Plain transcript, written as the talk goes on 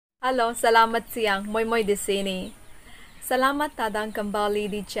Halo, salamat siang. Moy di sini. Salamat tadang kembali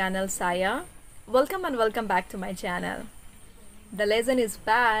di channel saya. Welcome and welcome back to my channel. The legend is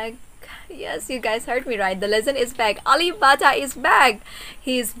back. Yes, you guys heard me right. The legend is back. Alip Ba Ta is back.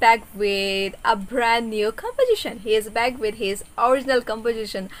 He is back with a brand new composition. He is back with his original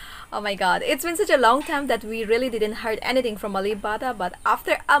composition. Oh my god. It's been such a long time that we really didn't heard anything from Alip Ba Ta, but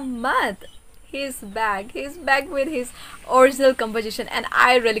after a month, he's back. He's back with his original composition, and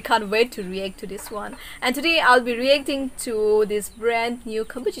I really can't wait to react to this one. And today I'll be reacting to these brand new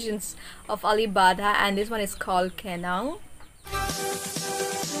compositions of Alip Ba Ta, and this one is called Kenang.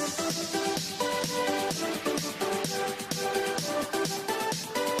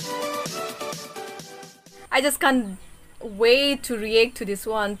 I just can't wait to react to this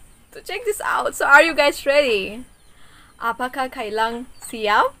one. To check this out. So are you guys ready? Apakah kailang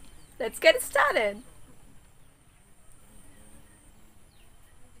siap? Let's get started.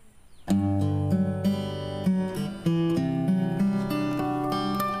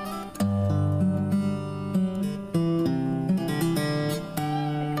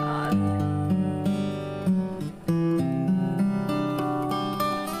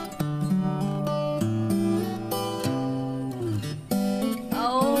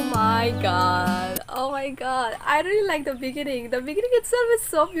 Oh my god. Oh my god. I really like the beginning. The beginning itself is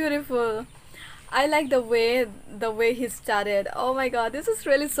so beautiful. I like the way he started. Oh my god, this is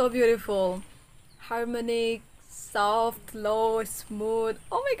really so beautiful. Harmonic, soft, low, smooth.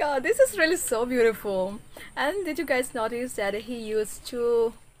 Oh my god, this is really so beautiful. And did you guys notice that he used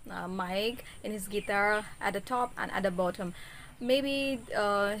two mic in his guitar at the top and at the bottom? Maybe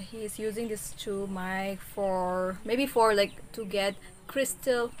he's using this two mic for maybe for like to get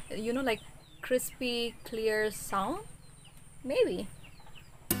crystal, like crispy, clear sound. Maybe.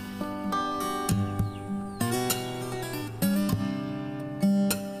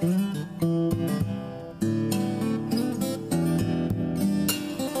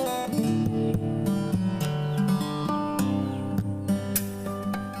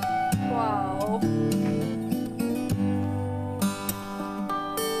 Wow.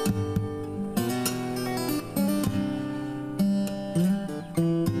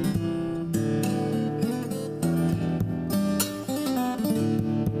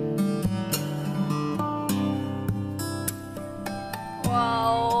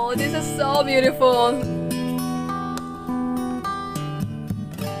 Wow, this is so beautiful.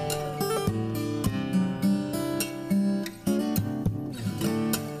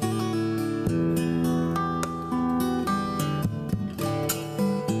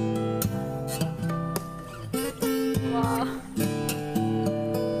 Wow.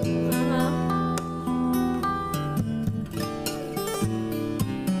 Uh-huh.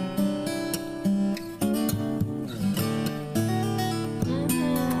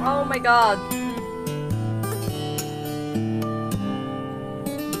 Oh my god.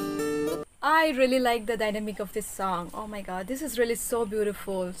 I really like the dynamic of this song. Oh my god, this is really so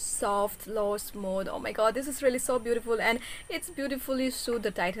beautiful. Soft, low, smooth. Oh my god, this is really so beautiful, and it's beautifully suit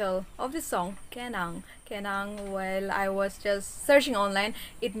the title of this song, Kenang. Kenang, well, I was just searching online.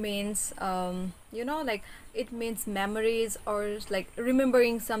 It means like it means memories or like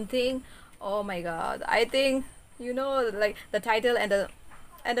remembering something. Oh my god. I think like the title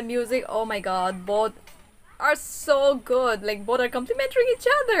and the music, oh my god, both are so good. Like both are complementing each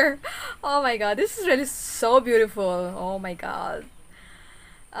other. Oh my god, this is really so beautiful. Oh my god.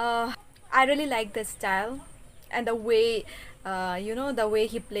 I really like the style and the way the way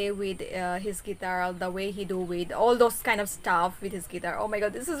he play with his guitar, the way he do with all those kind of stuff with his guitar. Oh my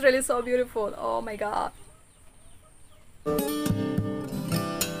god, this is really so beautiful. Oh my god.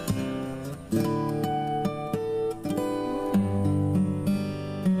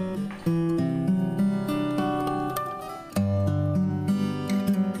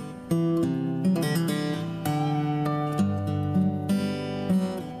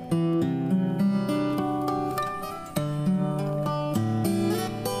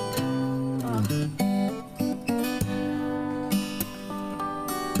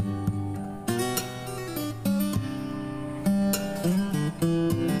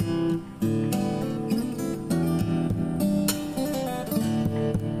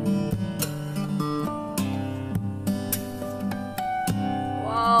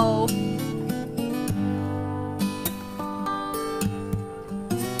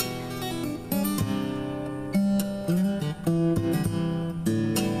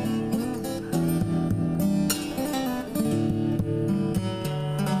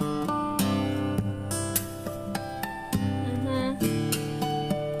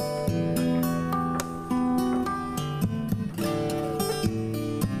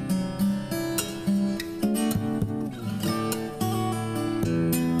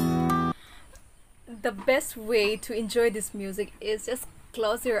 the best way to enjoy this music is just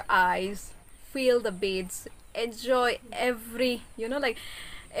close your eyes, feel the beats, enjoy every, like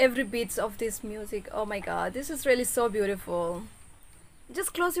every beats of this music. Oh my god, this is really so beautiful.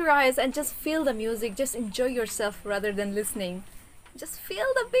 Just close your eyes and just feel the music, just enjoy yourself rather than listening. Just feel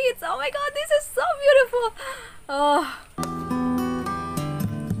the beats. Oh my god, this is so beautiful. Oh.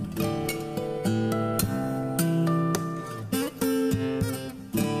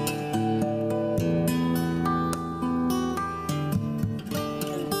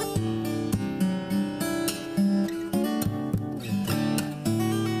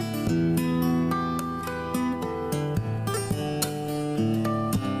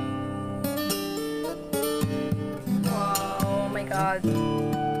 Wow, oh my god.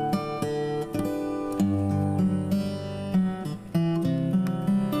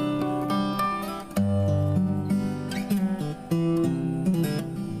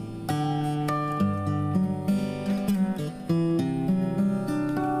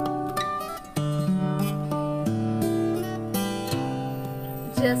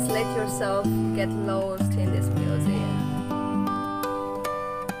 Just let yourself get lost in this music.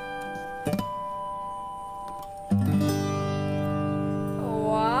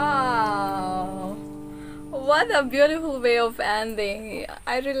 Wow, what a beautiful way of ending.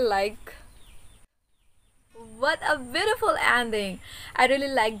 I really like. What a beautiful ending. I really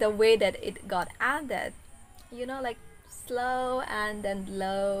like the way that it got ended. Like slow and then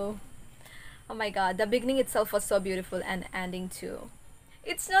low. Oh my god, the beginning itself was so beautiful and ending too.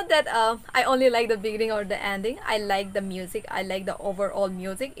 It's not that I only like the beginning or the ending. I like the music. I like the overall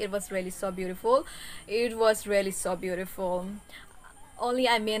music. It was really so beautiful. It was really so beautiful. Only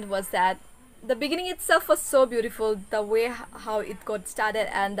I meant was that the beginning itself was so beautiful. The way how it got started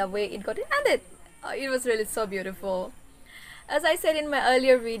and the way it got ended. It was really so beautiful. As I said in my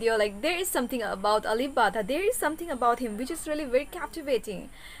earlier video, like there is something about Alip Ba Ta, there is something about him which is really very captivating,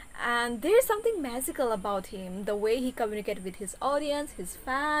 and there is something magical about him, the way he communicates with his audience, his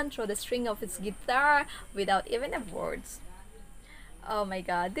fan, through the string of his guitar without even a words. Oh my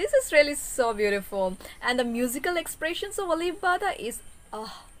god, this is really so beautiful, and the musical expressions of Alip Ba Ta is,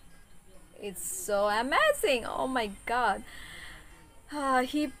 oh, it's so amazing. Oh my god.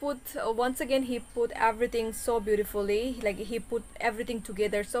 He put once again he put everything so beautifully, like he put everything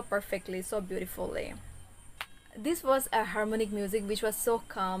together so perfectly, so beautifully. This was a harmonic music which was so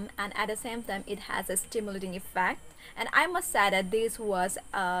calm, and at the same time it has a stimulating effect. And I must say that this was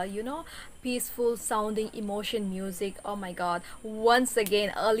peaceful sounding emotion music. Oh my god, once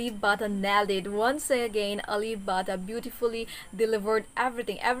again Alip Ba Ta nailed it. Once again Alip Ba Ta beautifully delivered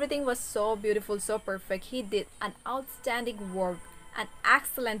everything was so beautiful, so perfect. He did an outstanding work, an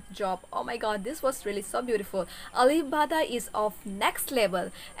excellent job. Oh my god, this was really so beautiful. Alip Ba Ta is of next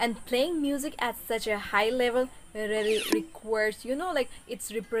level, and playing music at such a high level really requires, like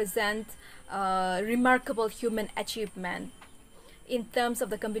it's represent remarkable human achievement in terms of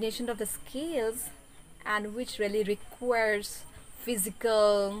the combination of the skills, and which really requires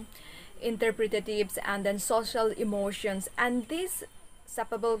physical, interpretatives, and then social emotions, and these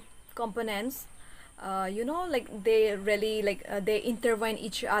separable components, like they really like they intertwine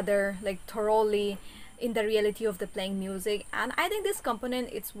each other like thoroughly in the reality of the playing music. And I think this component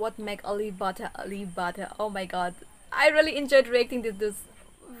it's what make Alip Ba Ta Alip Ba Ta. Oh my god, I really enjoyed reacting to this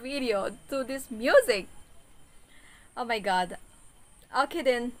video, to this music. Oh my god. Okay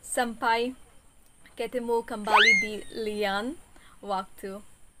then, sampai ketemu kembali di lian waktu.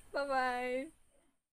 Bye bye.